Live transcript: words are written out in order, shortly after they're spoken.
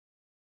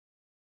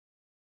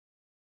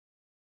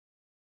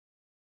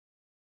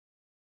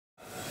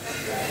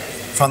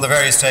from the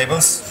various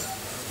tables.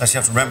 That you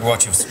have to remember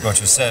what you've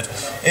said.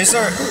 Is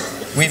there?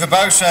 We've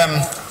about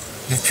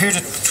we've a period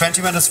of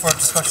 20 minutes for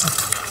discussion.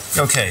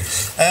 Okay.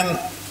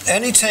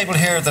 Any table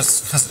here that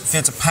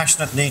feels a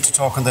passionate need to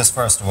talk on this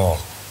first of all?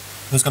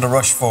 Who's going to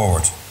rush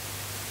forward?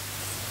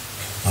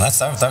 Well,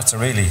 that's a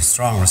really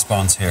strong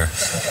response here.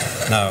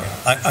 Now,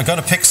 I'm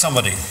going to pick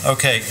somebody.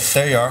 Okay,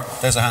 there you are.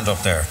 There's a hand up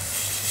there.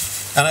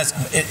 And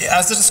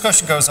as the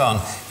discussion goes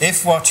on,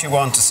 if what you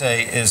want to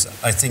say is,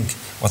 I think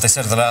what they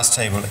said at the last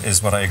table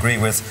is what I agree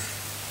with,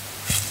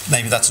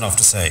 maybe that's enough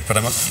to say. But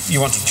you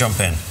want to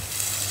jump in.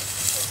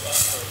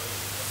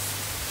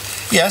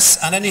 Yes,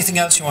 and anything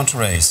else you want to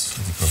raise?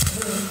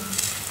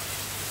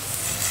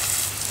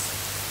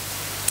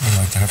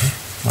 Mic there, have you?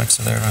 Mics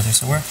are there, are they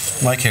somewhere?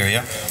 Mic here,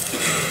 yeah?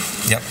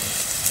 Yep.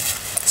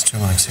 There's 2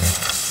 mics here.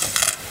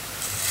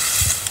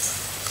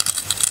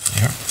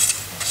 Here.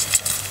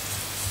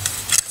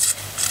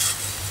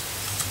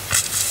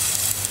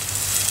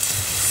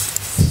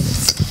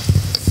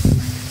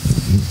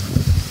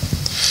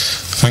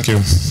 Thank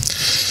you.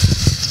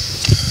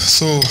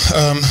 So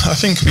I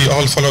think we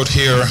all followed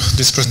here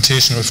this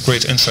presentation with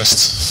great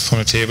interest from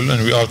the table,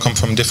 and we all come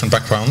from different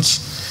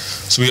backgrounds.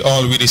 So we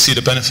all really see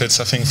the benefits,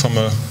 I think, from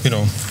a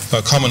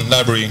common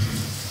library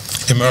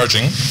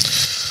emerging.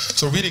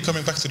 So really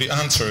coming back to the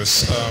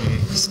answers,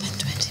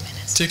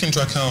 take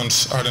into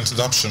account Ireland's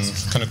adoption,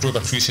 can a group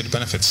appreciate the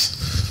benefits?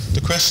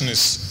 The question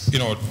is,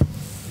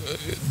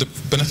 the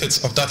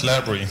benefits of that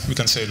library, we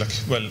can say like,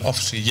 well,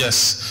 obviously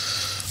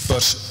yes,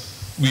 but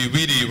we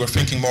really were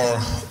thinking more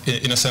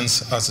in a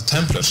sense as a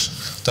template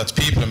that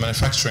people in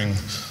manufacturing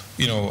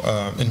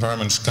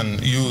environment can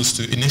use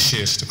to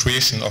initiate the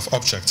creation of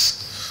objects,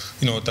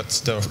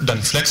 that they're then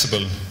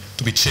flexible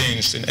to be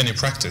changed in any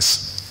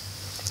practice.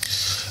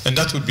 And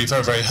that would be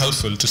very, very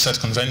helpful to set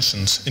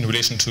conventions in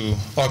relation to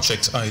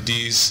object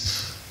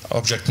IDs,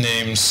 object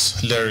names,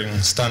 layering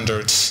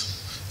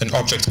standards, and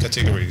object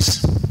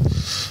categories.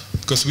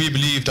 Because we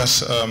believe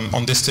that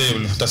on this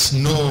table, that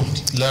no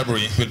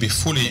library will be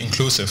fully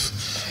inclusive,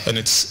 and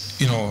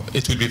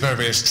it will be very,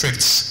 very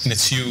strict in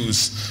its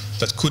use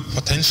that could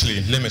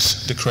potentially limit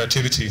the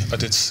creativity at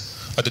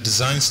the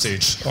design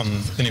stage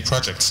on any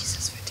project.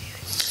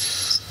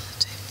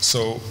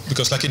 So,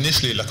 because like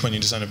initially, like when you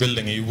design a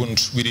building, you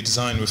wouldn't really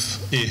design with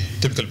a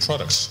typical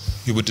product.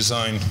 You would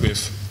design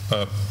with,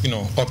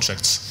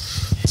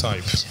 objects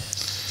type.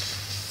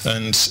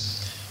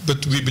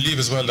 But we believe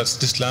as well that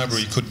this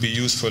library could be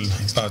useful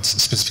at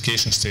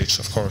specification stage,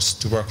 of course,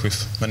 to work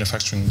with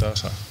manufacturing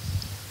data.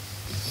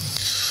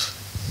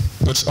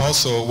 But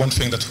also, one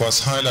thing that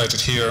was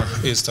highlighted here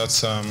is that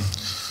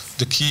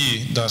the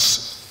key that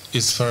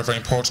is very, very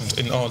important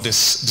in all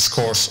this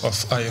discourse of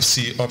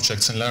IFC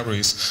objects and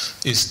libraries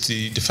is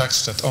the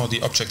fact that all the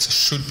objects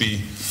should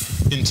be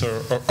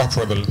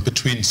interoperable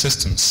between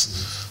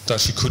systems.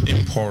 That you could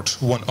import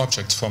one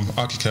object from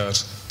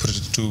ArchiCAD, put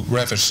it to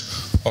Revit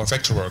or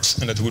Vectorworks,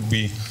 and it would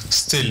be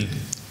still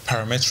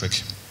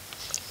parametric.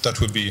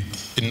 That would be,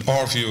 in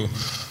our view,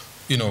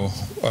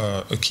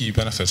 a key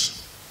benefit.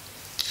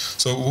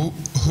 So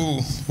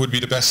who would be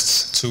the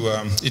best to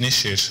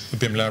initiate a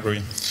BIM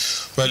library?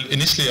 Well,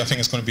 initially I think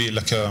it's going to be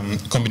like a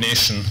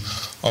combination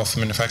of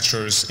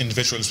manufacturers,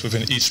 individuals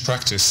within each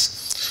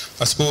practice.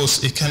 I suppose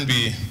it can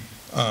be,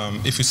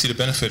 if we see the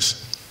benefit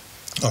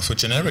of a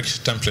generic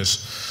template,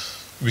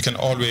 we can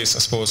always, I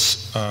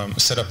suppose,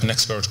 set up an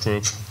expert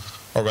group,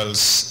 or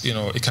else,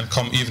 it can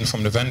come even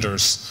from the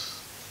vendors.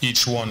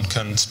 Each one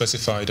can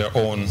specify their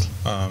own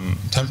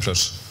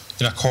template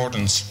in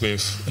accordance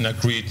with an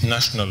agreed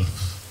national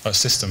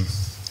system.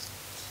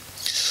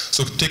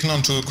 So taking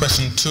on to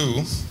question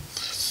 2,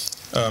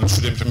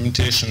 should the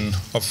implementation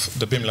of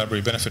the BIM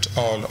library benefit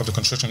all of the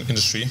construction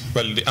industry?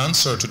 Well, the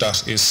answer to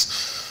that is,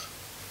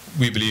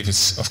 we believe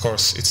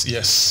it's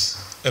yes.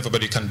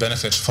 Everybody can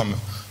benefit from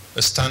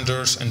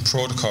standards and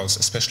protocols,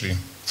 especially.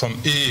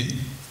 From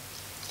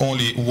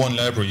only one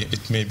library,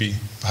 it may be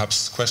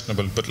perhaps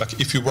questionable, but like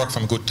if you work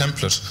from a good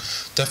template,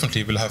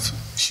 definitely will have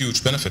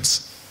huge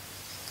benefits.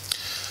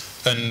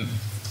 And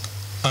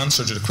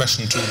answer to the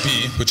question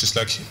 2B, which is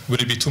like,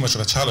 would it be too much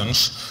of a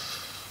challenge?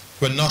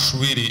 Well, not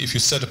really. If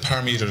you set the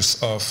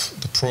parameters of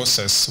the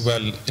process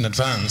well in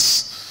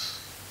advance,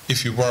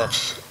 if you work,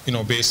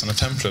 based on a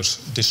template,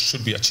 this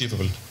should be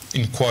achievable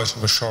in quite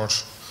a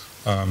short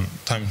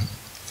time.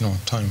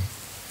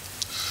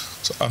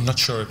 So I'm not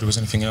sure if there was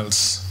anything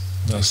else.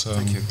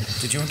 Thank you.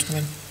 Did you want to come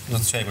in on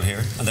the table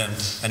here? And then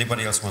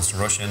anybody else wants to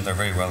rush in, they're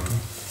very welcome.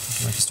 Would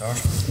you like to start?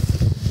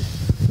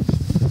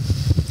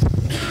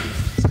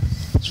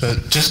 So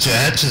just to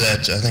add to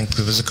that, I think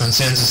there was a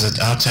consensus at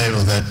our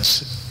table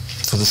that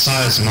for the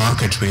size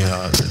market we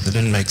are, it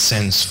didn't make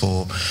sense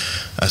for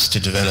us to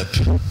develop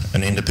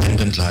an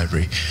independent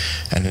library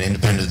and an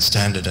independent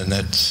standard, and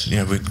that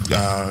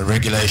our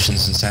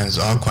regulations and standards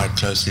are quite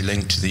closely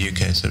linked to the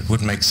UK, so it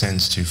would make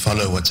sense to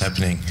follow what's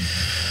happening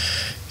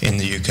in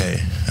the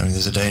UK. I mean,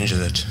 there's a danger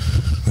that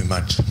we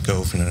might go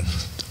off in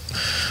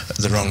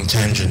the wrong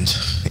tangent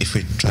if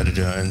we try to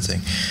do our own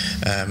thing.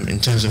 In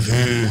terms of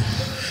who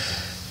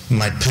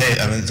might pay.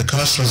 I mean, the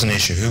cost was an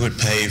issue. Who would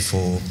pay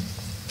for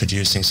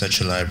producing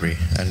such a library?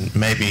 And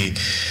maybe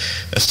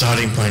a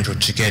starting point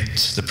would to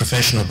get the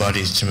professional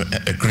bodies to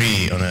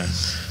agree on a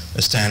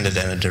standard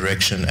and a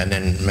direction, and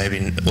then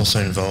maybe also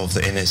involve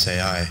the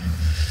NSAI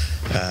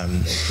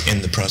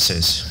in the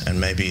process, and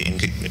maybe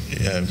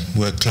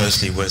work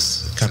closely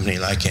with a company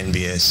like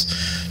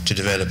NBS to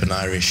develop an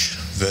Irish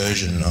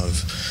version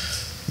of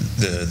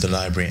the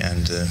library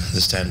and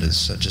the standards.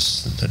 So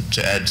just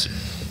to add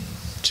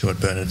to what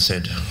Bernard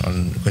said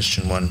on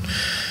question 1.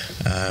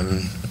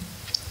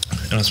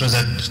 And I suppose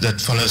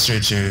that follows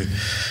through to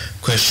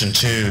question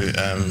 2.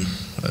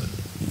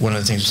 One of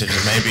the things we said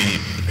was maybe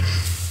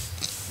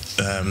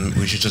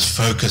we should just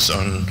focus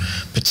on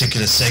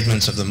particular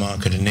segments of the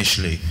market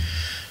initially.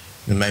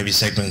 There may be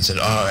segments that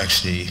are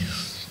actually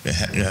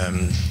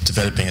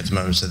developing at the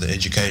moment, so the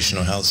education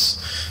or health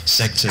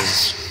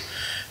sectors,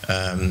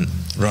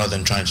 rather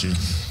than trying to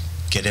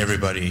get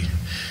everybody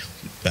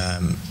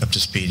up to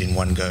speed in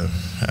one go.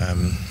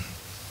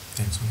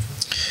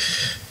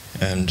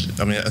 And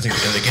I mean, I think,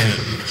 again,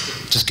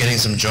 just getting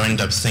some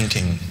joined up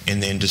thinking in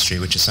the industry,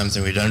 which is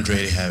something we don't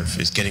really have,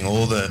 is getting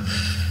all the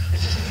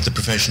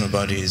professional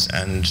bodies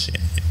and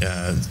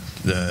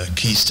the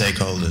key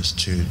stakeholders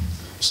to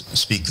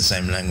speak the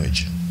same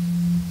language.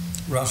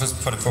 Ross has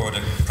put forward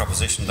a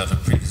proposition that a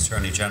previous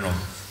Attorney General,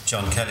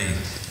 John Kelly,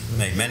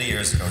 made many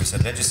years ago. He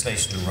said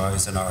legislation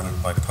arrives in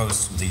Ireland by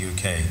post from the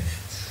UK.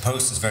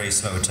 Post is very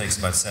slow, it takes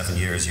about 7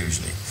 years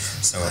usually.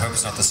 So I hope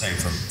it's not the same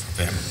for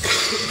BIM.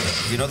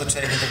 You know the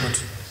table that would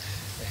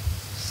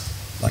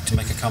like to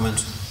make a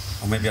comment?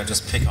 Or maybe I'll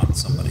just pick on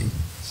somebody.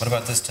 What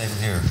about this table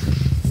here?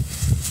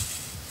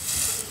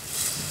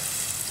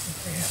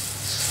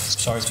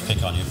 Sorry to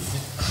pick on you.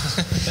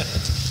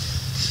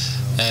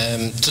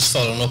 Just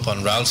following up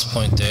on Ralph's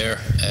point there,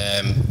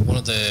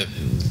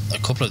 a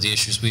couple of the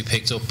issues we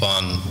picked up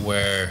on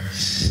were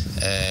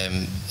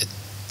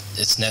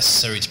it's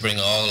necessary to bring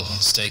all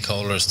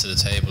stakeholders to the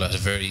table at a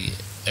very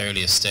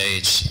earliest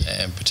stage,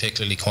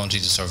 particularly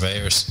quantity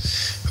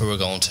surveyors who are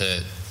going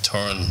to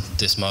turn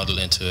this model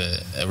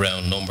into a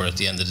round number at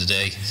the end of the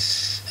day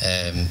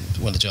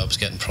when the job is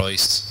getting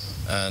priced.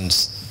 And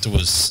there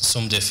was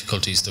some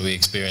difficulties that we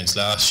experienced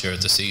last year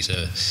at the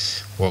CITA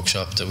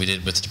workshop that we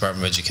did with the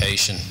Department of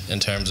Education in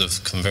terms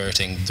of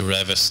converting the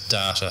Revit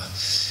data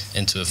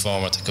into a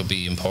format that could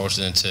be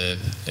imported into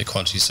a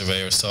quantity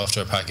surveyor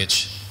software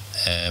package,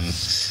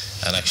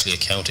 and actually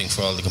accounting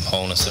for all the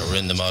components that were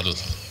in the model,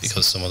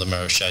 because some of them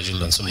are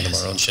scheduled and some of them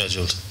are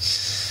unscheduled.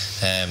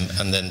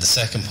 And then the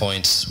second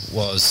point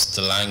was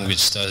the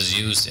language that is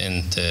used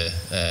in the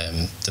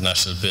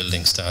National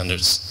Building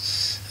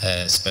Standards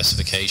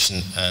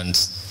specification and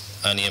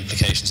any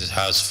implications it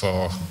has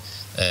for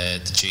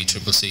the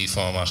GCCC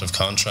format of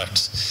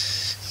contract,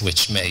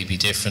 which may be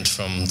different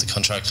from the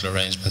contractual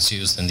arrangements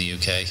used in the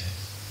UK.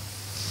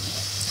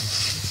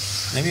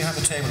 Maybe you have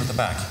a table at the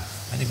back.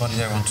 Anybody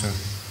there want to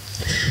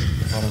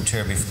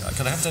volunteer?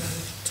 Can I have the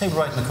table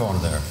right in the corner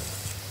there?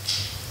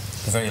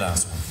 The very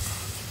last one.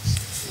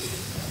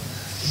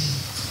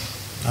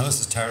 Now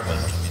this is terrible,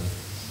 but I mean,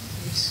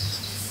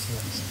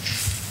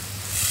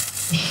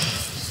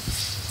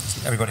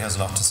 everybody has a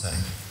lot to say.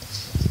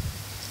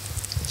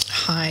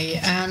 Hi.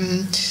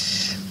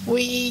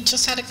 We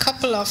just had a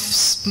couple of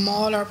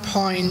smaller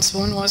points.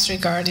 One was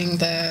regarding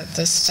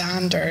the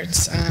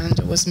standards, and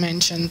it was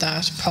mentioned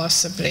that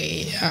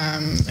possibly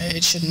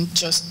it shouldn't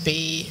just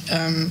be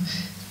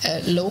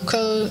a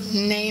local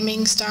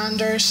naming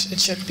standard. It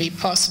should be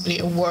possibly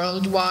a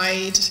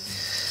worldwide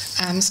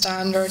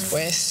standard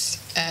with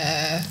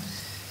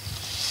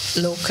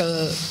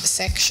local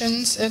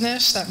sections in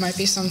it. That might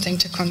be something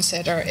to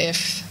consider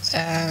if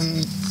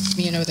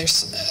you know,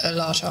 there's a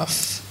lot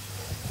of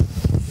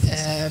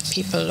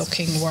people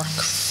looking work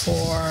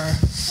for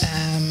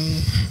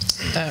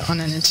on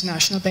an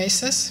international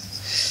basis.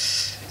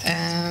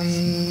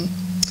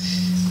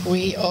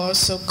 We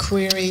also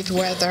queried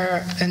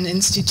whether an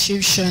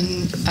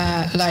institution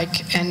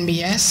like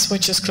NBS,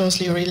 which is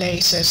closely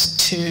related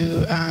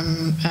to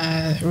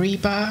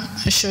REBA,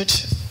 should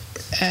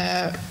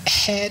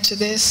head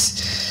this,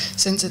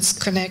 since it's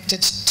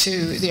connected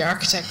to the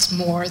architects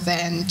more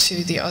than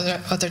to the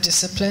other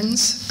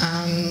disciplines.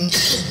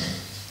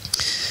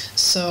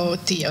 So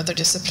the other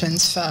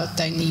disciplines felt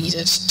they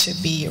needed to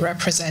be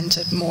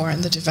represented more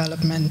in the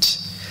development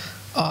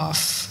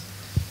of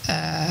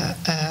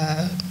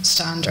a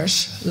standard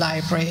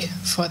library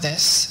for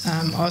this,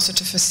 also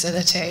to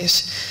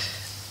facilitate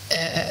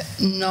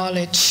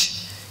knowledge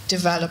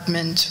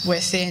development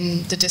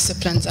within the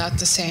disciplines at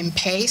the same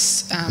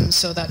pace,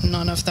 so that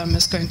none of them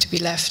is going to be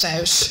left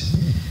out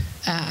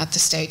at the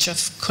stage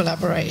of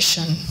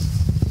collaboration.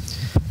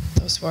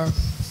 Those were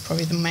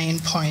probably the main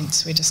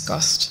points we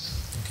discussed.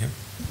 Thank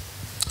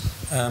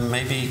you.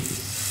 Maybe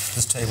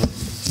this table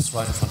is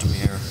right in front of me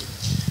here.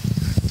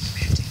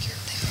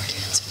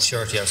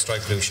 Shirt, yeah,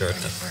 striped blue shirt.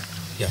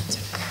 Yeah.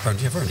 Bernd,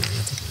 do you have any?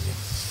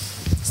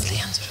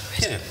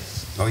 Yeah.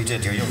 Oh, you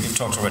did. You've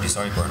talked already.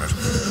 Sorry, Bernard.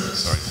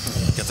 Sorry.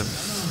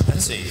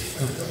 Let's see.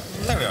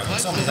 There we are.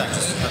 Somebody's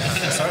anxious.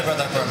 Sorry about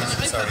that, Bernard.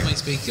 Sorry. I might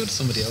speak. Go to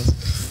somebody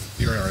else.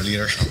 You're our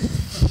leader.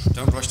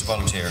 Don't rush to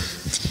volunteer.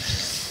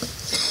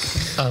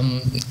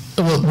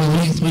 Well,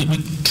 we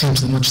came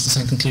to much the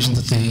same conclusion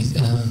that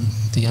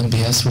the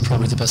NBS were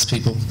probably the best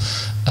people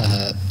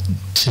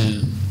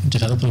to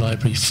develop a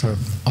library for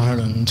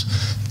Ireland,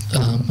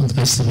 on the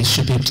basis that we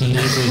should be able to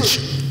leverage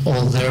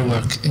all their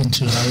work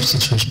into an Irish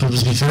situation. But it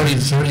would be very,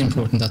 very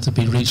important that there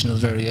be regional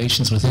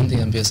variations within the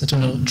NBS. I don't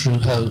know, Drew,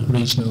 how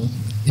regional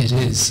it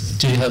is.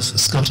 Do you have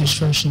Scottish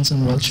versions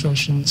and Welsh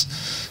versions?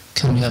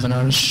 Can we have an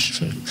Irish?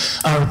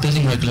 Our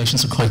building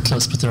regulations are quite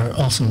close, but there are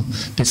often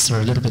bits that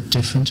are a little bit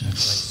different.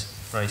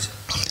 Right.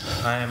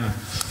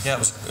 Yeah,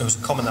 it was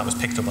a comment that was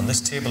picked up on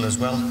this table as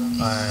well. And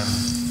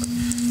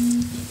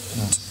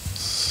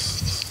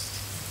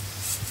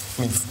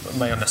I mean,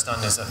 my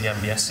understanding is that the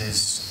NBS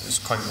is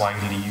quite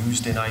widely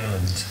used in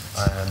Ireland.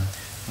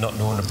 Not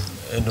knowing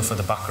enough of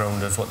the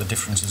background of what the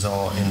differences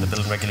are in the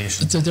building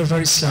regulations. They're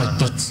very slight,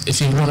 but if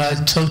you rely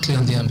totally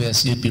on the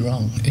NBS, you'd be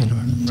wrong in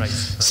Ireland. Right.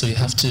 So you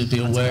have to be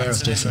aware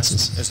of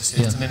differences.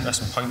 It's an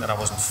interesting point that I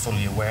wasn't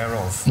fully aware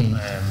of.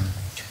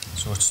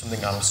 So it's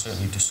something I'll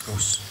certainly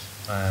discuss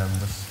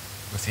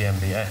with the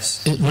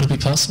NBS. Would it be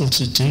possible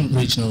to do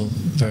regional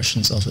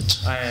versions of it?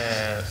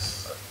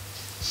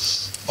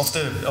 Of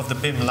the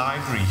BIM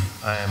library,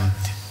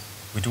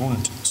 we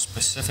don't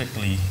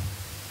specifically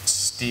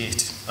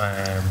state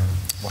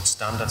what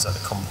standards that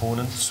the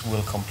components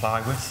will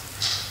comply with,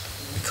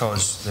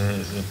 because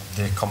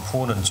the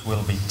components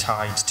will be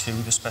tied to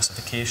the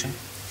specification.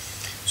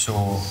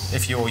 So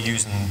if you're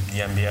using the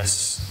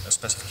NBS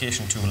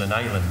specification tool in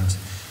Ireland,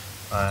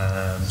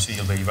 so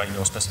you'll be writing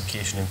your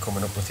specification and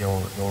coming up with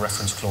your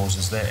reference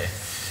clauses there,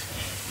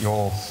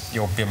 your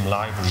BIM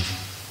library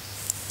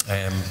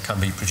can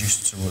be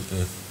produced so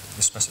the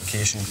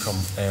specification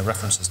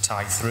references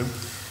tie through.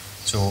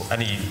 So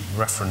any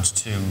reference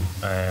to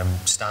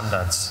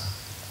standards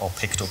are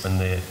picked up in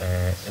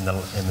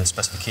the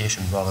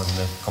specification rather than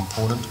the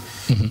component.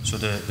 So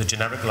the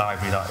generic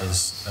library that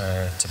is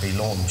to be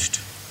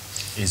launched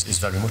is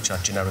very much a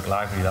generic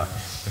library, that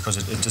because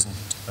it doesn't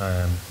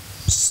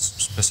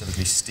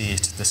specifically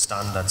state the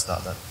standards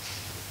that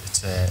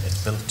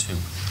it's built to.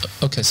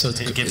 Okay, so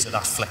it gives it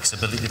that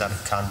flexibility that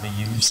it can be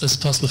used. So it's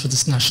possible for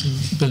this national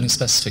building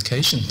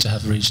specification to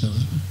have regional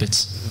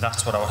bits?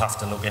 That's what I would have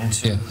to look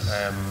into.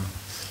 Yeah.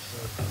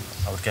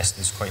 I would guess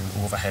there's quite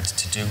an overhead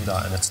to do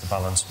that, and it's the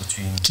balance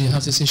between... Do you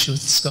have this issue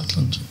with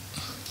Scotland?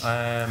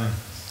 I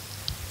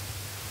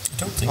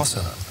don't think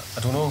so. I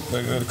don't know,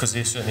 because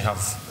they certainly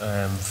have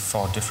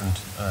far different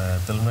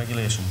building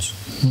regulations.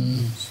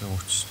 So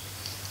it's,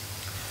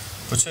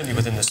 but certainly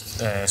within this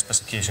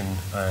specification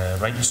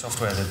writing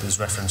software, there's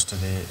reference to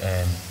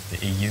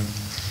the EU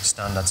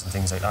standards and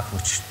things like that,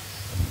 which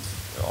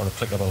are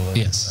applicable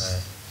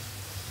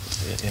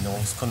in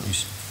all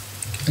countries.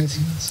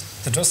 Anything else?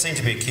 There does seem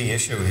to be a key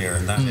issue here,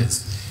 and that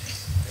is,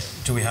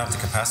 do we have the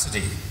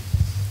capacity,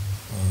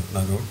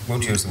 well, I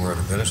won't use the word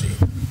ability,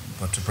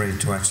 but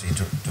to actually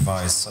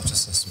devise such a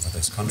system for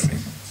this country?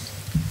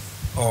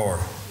 Or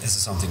is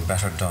it something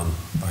better done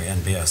by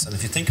NBS? And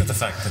if you think of the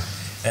fact that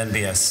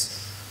NBS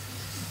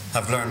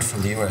have learned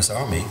from the US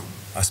Army,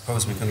 I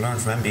suppose we can learn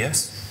from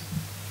NBS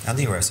and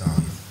the US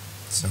Army.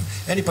 So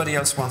anybody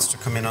else wants to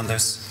come in on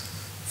this?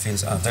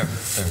 Feels, there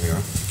we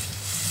are.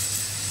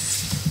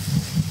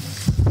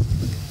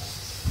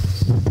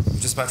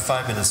 Just about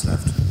 5 minutes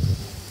left.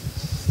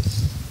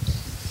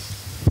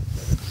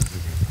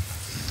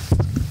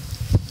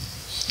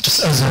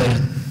 Just as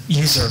a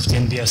user of the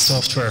NBS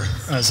software,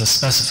 as a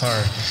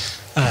specifier,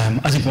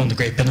 I think one of the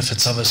great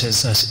benefits of it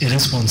is that it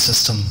is one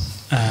system,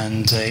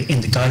 and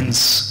in the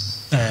guidance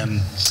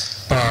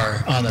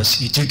bar on it,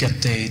 you do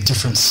get the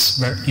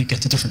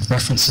different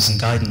references and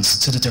guidance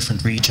to the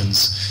different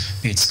regions,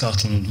 be it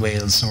Scotland,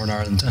 Wales, Northern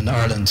Ireland, and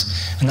Ireland,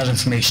 and that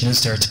information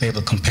is there to be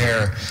able to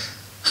compare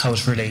how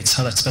it relates,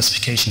 how that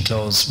specification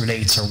clause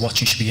relates, or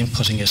what you should be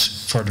inputting it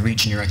for the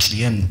region you're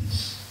actually in.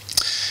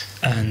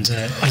 And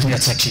I think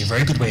that's actually a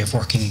very good way of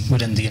working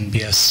within the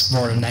NBS,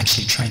 rather than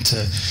actually trying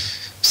to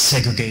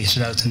segregate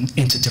it out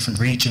into different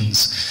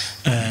regions.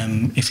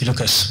 If you look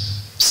at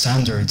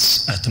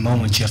standards at the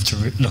moment, you have to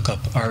look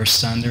up Irish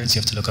standards, you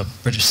have to look up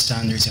British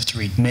standards, you have to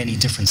read many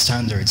different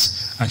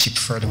standards. I actually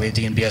prefer the way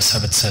the NBS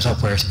have it set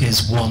up, where it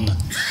is one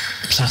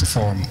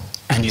platform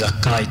and you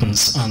got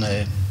guidance on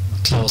a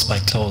clause by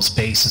clause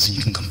basis, and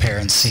you can compare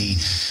and see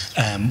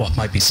what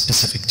might be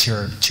specific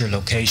to your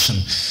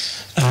location.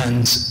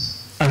 And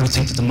I would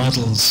think that the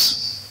models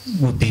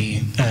would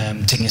be,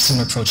 taking a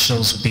similar approach to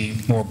those would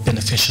be more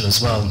beneficial as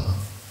well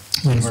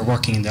when we're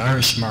working in the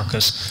Irish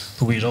market,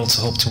 but we'd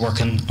also hope to work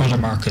in other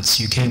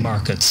markets, UK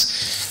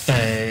markets,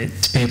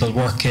 to be able to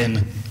work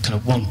in kind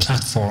of one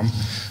platform,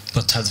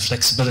 but to have the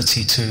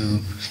flexibility to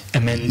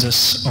amend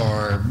it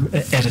or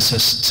edit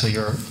it to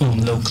your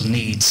own local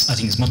needs, I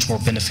think is much more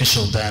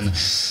beneficial than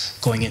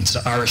going into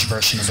the Irish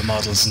version of the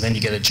models and then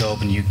you get a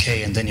job in the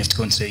UK and then you have to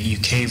go into the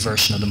UK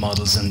version of the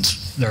models and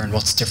learn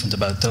what's different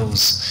about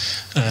those.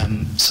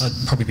 So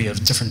I'd probably be of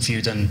a different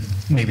view than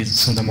maybe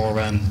some of the more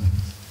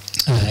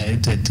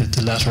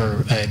the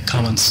latter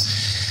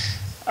comments.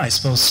 I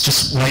suppose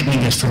just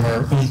widening it from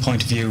our own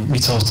point of view, we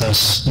thought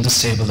that in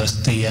this table that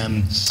the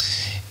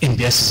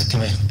NBS is a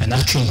kind of a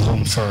natural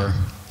home for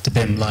the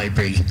BIM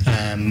library.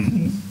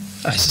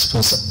 I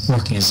suppose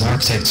working as an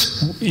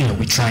architect, you know,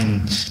 we try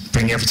and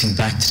bring everything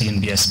back to the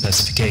NBS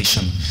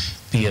specification,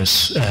 be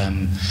it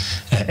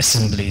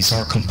assemblies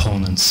or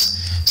components.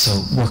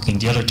 So working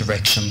the other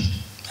direction,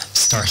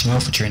 starting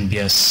off with your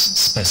NBS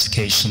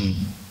specification,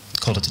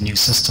 call it the new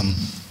system,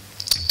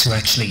 to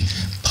actually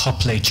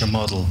populate your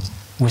model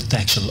with the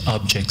actual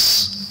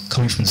objects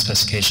coming from the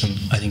specification,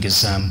 I think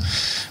is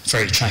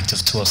very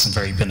attractive to us and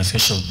very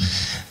beneficial.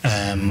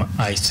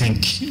 I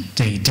think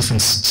the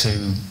difference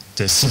to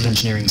the civil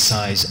engineering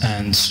side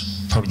and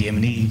probably the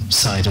M&E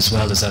side as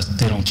well is that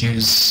they don't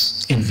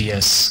use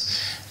NBS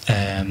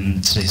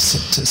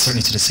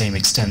certainly to the same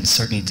extent.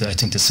 Certainly I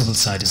think the civil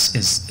side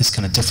is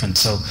kind of different.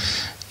 So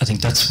I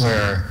think that's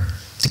where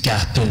the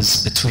gap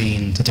is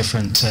between the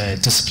different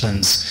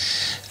disciplines.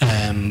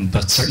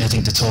 But certainly I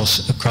think the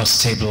thought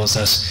across the table was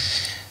that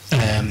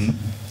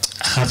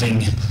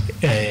having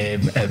a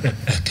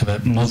kind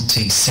of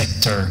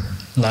multi-sector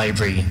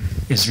library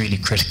is really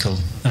critical.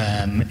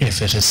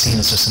 If it is seen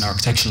as just an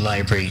architectural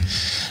library,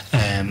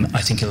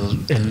 I think it'll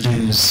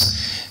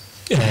lose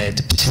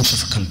the potential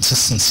for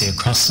consistency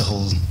across the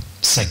whole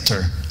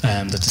sector,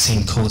 that the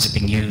same codes are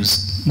being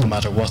used no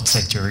matter what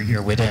sector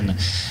you're within.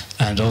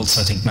 And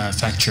also I think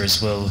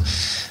manufacturers will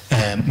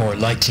more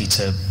likely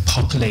to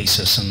populate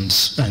it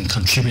and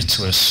contribute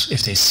to it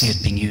if they see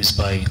it being used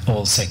by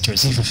all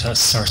sectors, even if it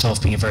starts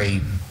off being a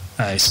very,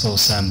 I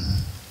suppose,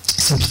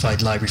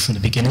 simplified library from the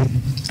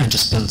beginning and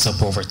just builds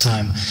up over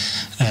time.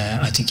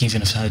 I think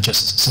even if it had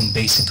just some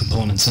basic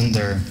components in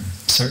there,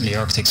 certainly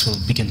architects will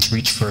begin to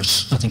reach for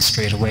it, I think,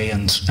 straight away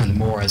and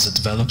more as it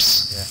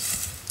develops. Yeah.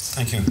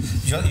 Thank you.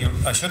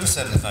 I should have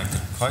said, in fact,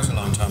 that quite a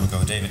long time ago,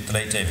 the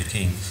late David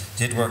Keane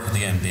did work with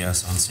the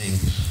NBS on seeing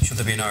should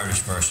there be an Irish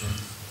version,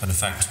 but in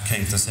fact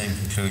came to the same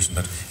conclusion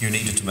that you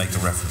needed to make the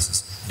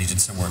references, and he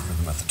did some work with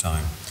them at the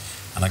time.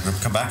 And I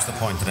come back to the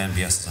point that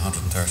NBS has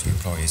 130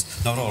 employees,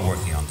 not all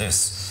working on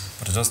this,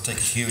 but it does take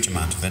a huge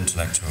amount of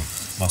intellectual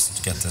muscle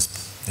to get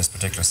this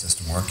particular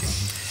system working.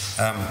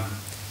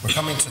 We're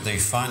coming to the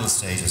final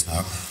stages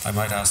now. I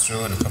might ask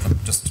Drew in a couple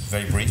of, just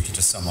very briefly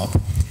to sum up.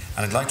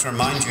 And I'd like to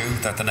remind you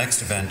that the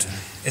next event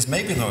is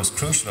maybe the most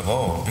crucial of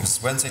all, because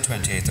it's Wednesday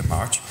 28th of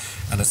March,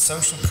 and it's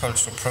Social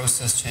Cultural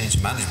Process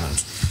Change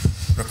Management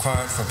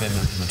required for BIM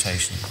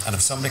implementation. And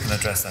if somebody can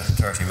address that in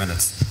 30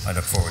 minutes, I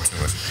look forward to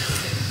it.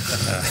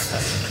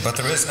 But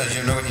there is, as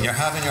you know, you're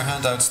having your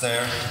handouts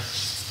there.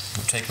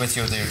 Take with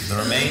you the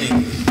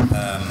remaining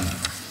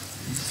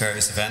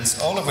various events,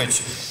 all of which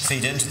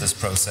feed into this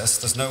process.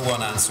 There's no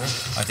one answer.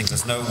 I think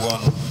there's no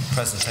one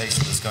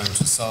presentation that's going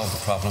to solve the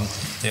problem.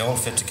 They all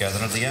fit together.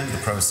 And at the end of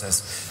the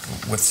process,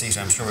 with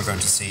CITA, I'm sure we're going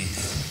to see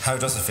how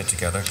does it fit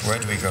together, where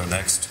do we go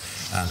next,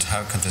 and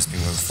how can this be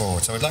moved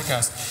forward. So I'd like to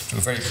ask you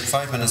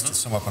 5 minutes to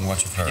sum up on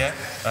what you've heard. Yeah.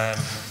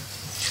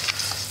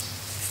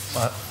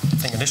 I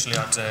think initially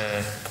I'd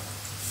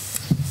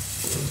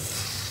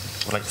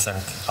would like to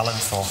thank Alan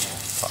for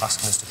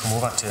asking us to come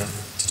over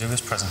to do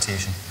this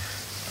presentation.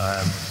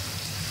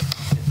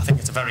 I think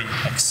it's a very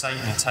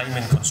exciting time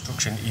in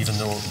construction, even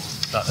though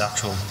that the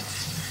actual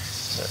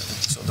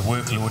sort of the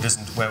workload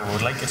isn't where we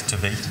would like it to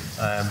be.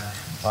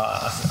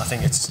 But I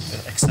think it's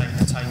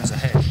exciting times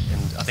ahead,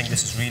 and I think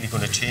this is really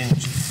going to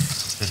change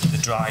the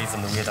drive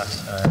and the way that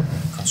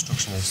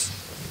construction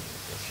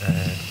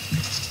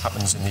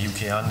happens in the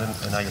UK and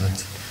in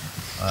Ireland.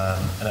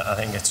 And I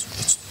think it's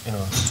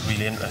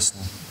really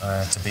interesting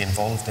to be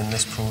involved in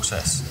this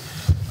process.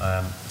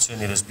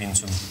 Certainly, there's been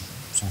some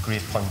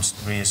great points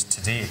raised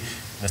today,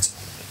 and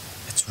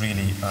it's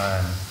really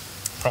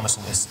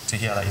promising to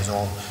hear that you're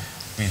all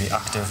really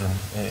active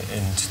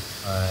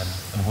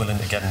and willing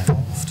to get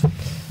involved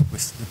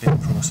with the BIM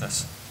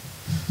process.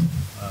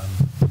 I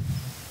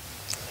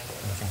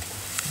think,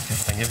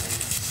 thank you.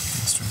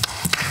 That's true.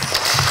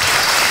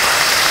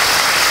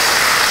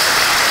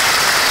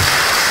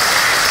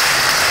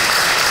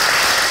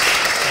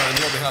 On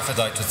your behalf, I'd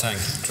like to thank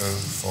Drew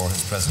for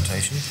his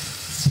presentation,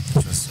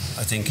 which was,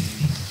 I think,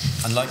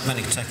 unlike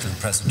many technical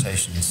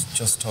presentations,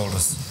 just told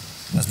us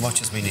as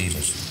much as we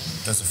needed.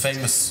 There's a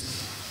famous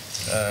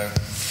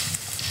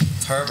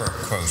Thurber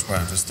quote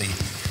where it was the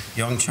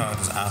young child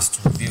was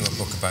asked to review a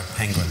book about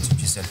penguins, and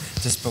she said,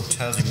 "This book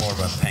tells me more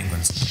about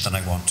penguins than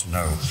I want to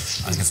know."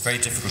 I think it's very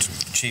difficult to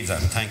achieve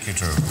that, and thank you,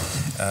 Drew.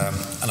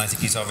 And I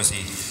think he's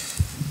obviously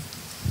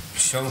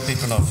shown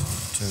people enough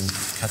to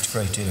catch a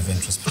great deal of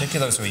interest,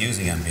 particularly those who are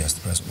using NBS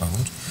at the present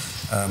moment.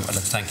 I'd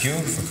like to thank you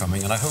for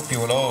coming, and I hope you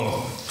will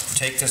all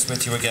take this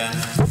with you again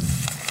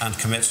and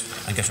commit,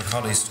 and get your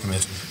colleagues to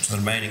commit to the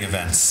remaining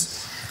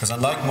events. Because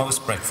unlike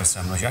most breakfast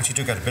seminars, you actually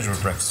do get a bit of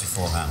a breakfast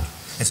beforehand.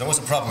 It's always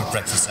a problem with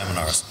breakfast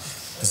seminars.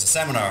 There's a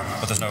seminar,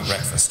 but there's no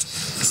breakfast.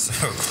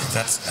 So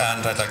that's,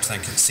 and I'd like to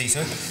thank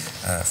CITA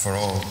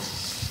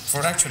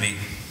for actually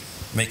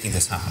making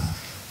this happen.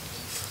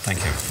 Thank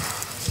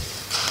you.